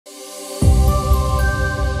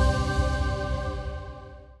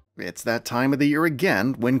It's that time of the year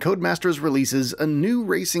again when Codemasters releases a new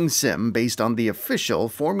racing sim based on the official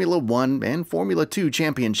Formula 1 and Formula 2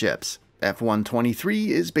 championships. F1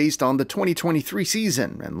 23 is based on the 2023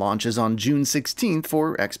 season and launches on June 16th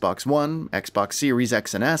for Xbox One, Xbox Series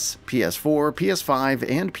X and S, PS4, PS5,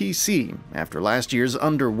 and PC. After last year's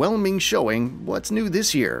underwhelming showing, what's new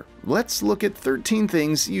this year? Let's look at 13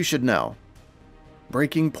 things you should know.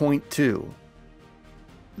 Breaking Point 2.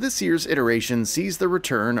 This year's iteration sees the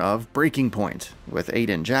return of Breaking Point, with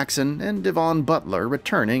Aiden Jackson and Devon Butler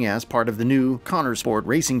returning as part of the new Connorsport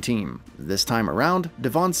racing team. This time around,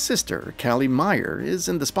 Devon's sister, Callie Meyer, is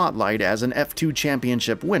in the spotlight as an F2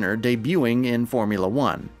 championship winner debuting in Formula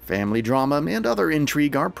 1. Family drama and other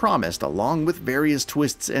intrigue are promised along with various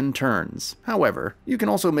twists and turns. However, you can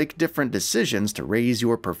also make different decisions to raise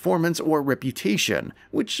your performance or reputation,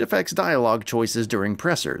 which affects dialogue choices during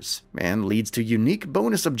pressers, and leads to unique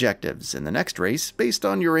bonus objectives in the next race based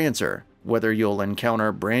on your answer. Whether you'll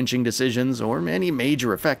encounter branching decisions or any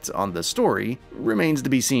major effects on the story remains to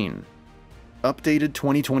be seen. Updated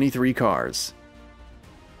 2023 cars.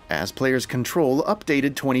 As players control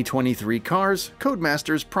updated 2023 cars,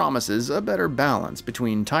 Codemasters promises a better balance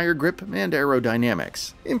between tire grip and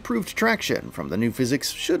aerodynamics. Improved traction from the new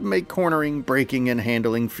physics should make cornering, braking, and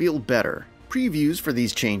handling feel better. Previews for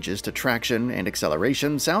these changes to traction and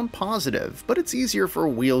acceleration sound positive, but it's easier for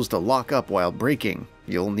wheels to lock up while braking.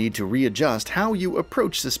 You'll need to readjust how you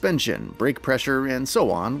approach suspension, brake pressure, and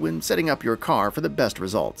so on when setting up your car for the best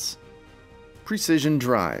results. Precision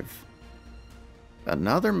drive.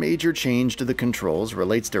 Another major change to the controls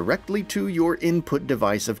relates directly to your input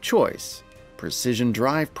device of choice. Precision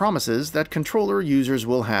drive promises that controller users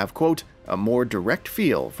will have, quote, a more direct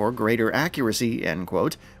feel for greater accuracy, end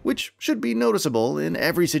quote, which should be noticeable in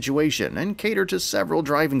every situation and cater to several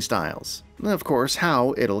driving styles. Of course,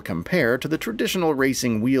 how it'll compare to the traditional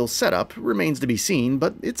racing wheel setup remains to be seen,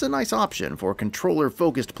 but it's a nice option for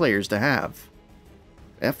controller-focused players to have.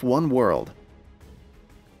 F1 World.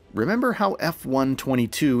 Remember how F1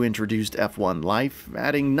 22 introduced F1 Life,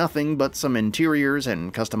 adding nothing but some interiors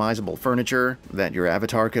and customizable furniture that your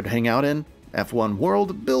avatar could hang out in? F1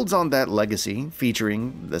 World builds on that legacy,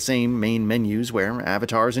 featuring the same main menus where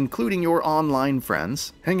avatars, including your online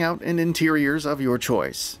friends, hang out in interiors of your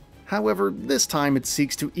choice. However, this time it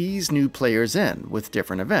seeks to ease new players in with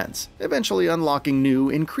different events, eventually unlocking new,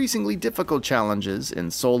 increasingly difficult challenges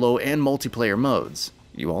in solo and multiplayer modes.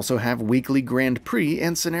 You also have weekly Grand Prix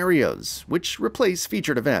and scenarios, which replace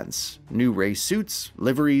featured events. New race suits,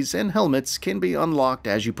 liveries, and helmets can be unlocked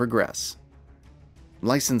as you progress.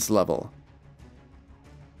 License level.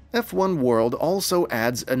 F1 World also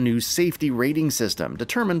adds a new safety rating system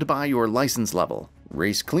determined by your license level.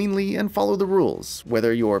 Race cleanly and follow the rules,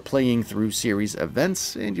 whether you're playing through series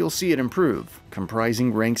events, and you'll see it improve.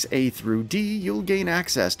 Comprising ranks A through D, you'll gain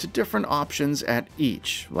access to different options at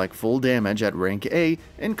each, like full damage at rank A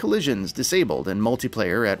and collisions disabled in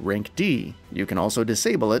multiplayer at rank D. You can also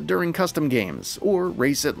disable it during custom games, or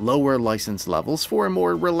race at lower license levels for a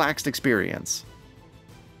more relaxed experience.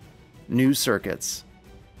 New circuits.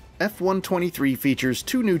 F1 23 features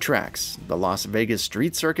two new tracks, the Las Vegas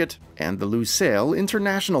Street Circuit and the Lusail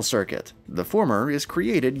International Circuit. The former is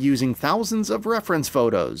created using thousands of reference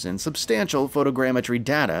photos and substantial photogrammetry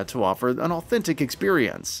data to offer an authentic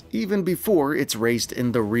experience, even before it's raced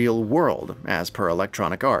in the real world, as per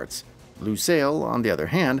Electronic Arts. Lusail, on the other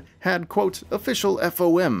hand, had, quote, official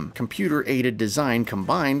FOM, computer-aided design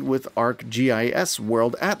combined with ArcGIS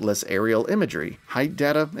World Atlas aerial imagery, height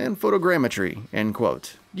data, and photogrammetry, end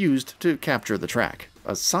quote, used to capture the track.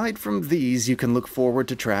 Aside from these, you can look forward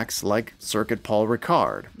to tracks like Circuit Paul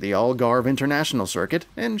Ricard, the Algarve International Circuit,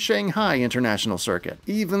 and Shanghai International Circuit,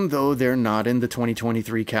 even though they're not in the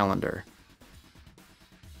 2023 calendar.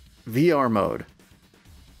 VR mode.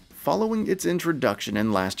 Following its introduction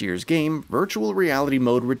in last year's game, Virtual Reality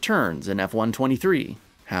Mode returns in F1 23.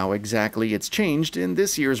 How exactly it's changed in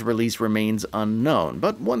this year's release remains unknown,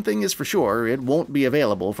 but one thing is for sure, it won't be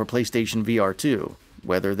available for PlayStation VR 2.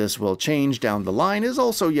 Whether this will change down the line is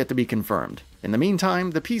also yet to be confirmed. In the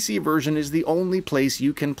meantime, the PC version is the only place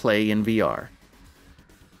you can play in VR.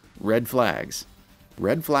 Red flags.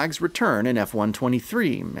 Red flags return in F1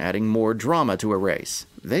 23, adding more drama to a race.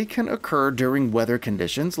 They can occur during weather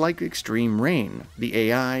conditions like extreme rain, the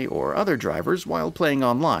AI, or other drivers while playing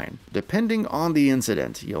online. Depending on the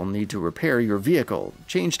incident, you'll need to repair your vehicle,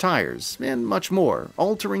 change tires, and much more,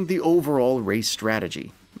 altering the overall race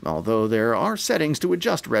strategy. Although there are settings to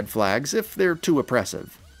adjust red flags if they're too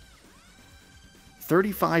oppressive.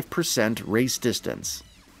 35% race distance.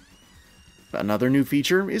 Another new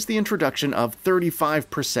feature is the introduction of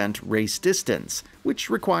 35% race distance, which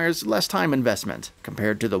requires less time investment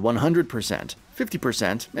compared to the 100%,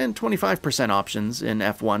 50%, and 25% options in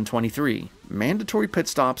F1 23. Mandatory pit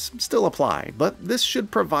stops still apply, but this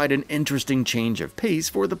should provide an interesting change of pace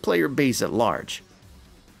for the player base at large.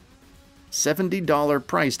 $70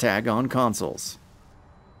 price tag on consoles.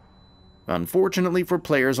 Unfortunately for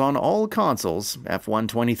players on all consoles, F1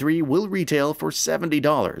 23 will retail for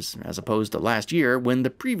 $70, as opposed to last year when the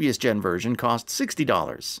previous gen version cost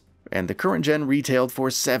 $60, and the current gen retailed for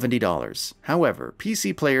 $70. However,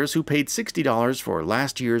 PC players who paid $60 for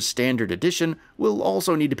last year's standard edition will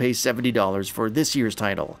also need to pay $70 for this year's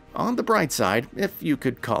title. On the bright side, if you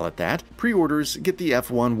could call it that, pre-orders get the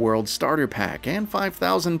F1 World Starter Pack and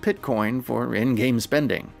 5,000 Pitcoin for in-game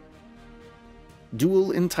spending.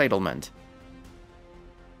 Dual entitlement.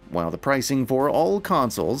 While the pricing for all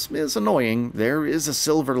consoles is annoying, there is a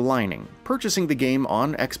silver lining. Purchasing the game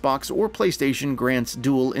on Xbox or PlayStation grants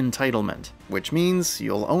dual entitlement, which means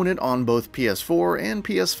you'll own it on both PS4 and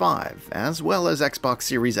PS5, as well as Xbox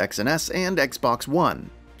Series X and S and Xbox One.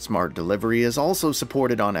 Smart delivery is also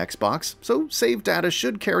supported on Xbox, so save data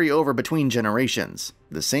should carry over between generations.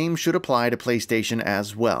 The same should apply to PlayStation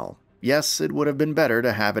as well. Yes, it would have been better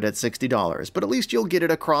to have it at $60, but at least you'll get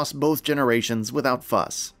it across both generations without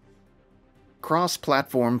fuss.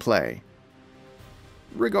 Cross-platform play.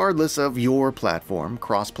 Regardless of your platform,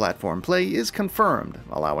 cross-platform play is confirmed,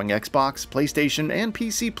 allowing Xbox, PlayStation, and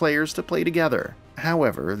PC players to play together.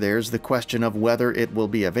 However, there's the question of whether it will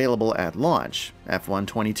be available at launch. F1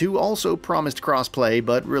 22 also promised cross-play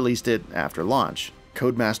but released it after launch.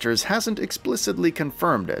 Codemasters hasn't explicitly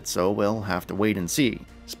confirmed it, so we'll have to wait and see.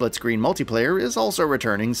 Split-screen multiplayer is also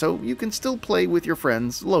returning, so you can still play with your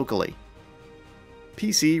friends locally.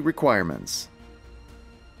 PC requirements.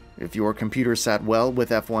 If your computer sat well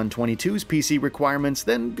with F1 22's PC requirements,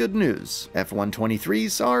 then good news. F1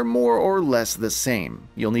 23's are more or less the same.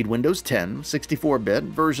 You'll need Windows 10, 64-bit,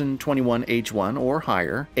 version 21H1 or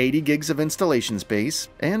higher, 80 gigs of installation space,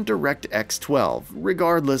 and DirectX 12,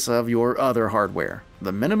 regardless of your other hardware.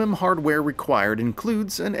 The minimum hardware required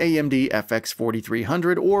includes an AMD FX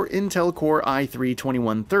 4300 or Intel Core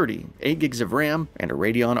i3-2130, 8 gigs of RAM, and a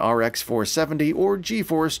Radeon RX 470 or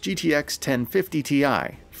GeForce GTX 1050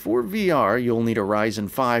 Ti. For VR, you'll need a Ryzen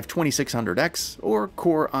 5 2600X or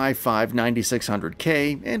Core i5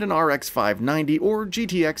 9600K and an RX 590 or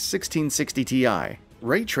GTX 1660 Ti.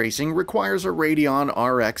 Ray tracing requires a Radeon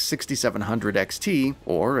RX 6700 XT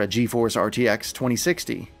or a GeForce RTX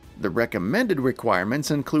 2060. The recommended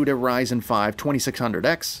requirements include a Ryzen 5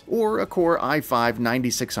 2600X or a Core i5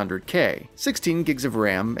 9600K, 16 gigs of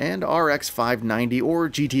RAM, and RX 590 or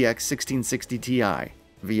GTX 1660 Ti.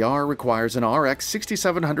 VR requires an RX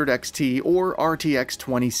 6700 XT or RTX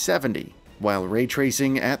 2070, while ray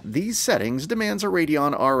tracing at these settings demands a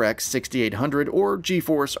Radeon RX 6800 or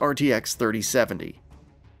GeForce RTX 3070.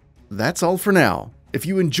 That's all for now. If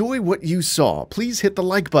you enjoy what you saw, please hit the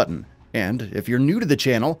like button. And if you're new to the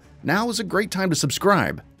channel, now is a great time to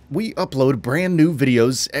subscribe. We upload brand new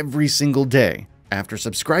videos every single day. After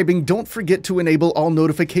subscribing, don't forget to enable all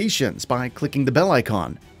notifications by clicking the bell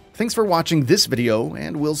icon. Thanks for watching this video,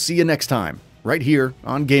 and we'll see you next time, right here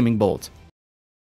on GamingBolt.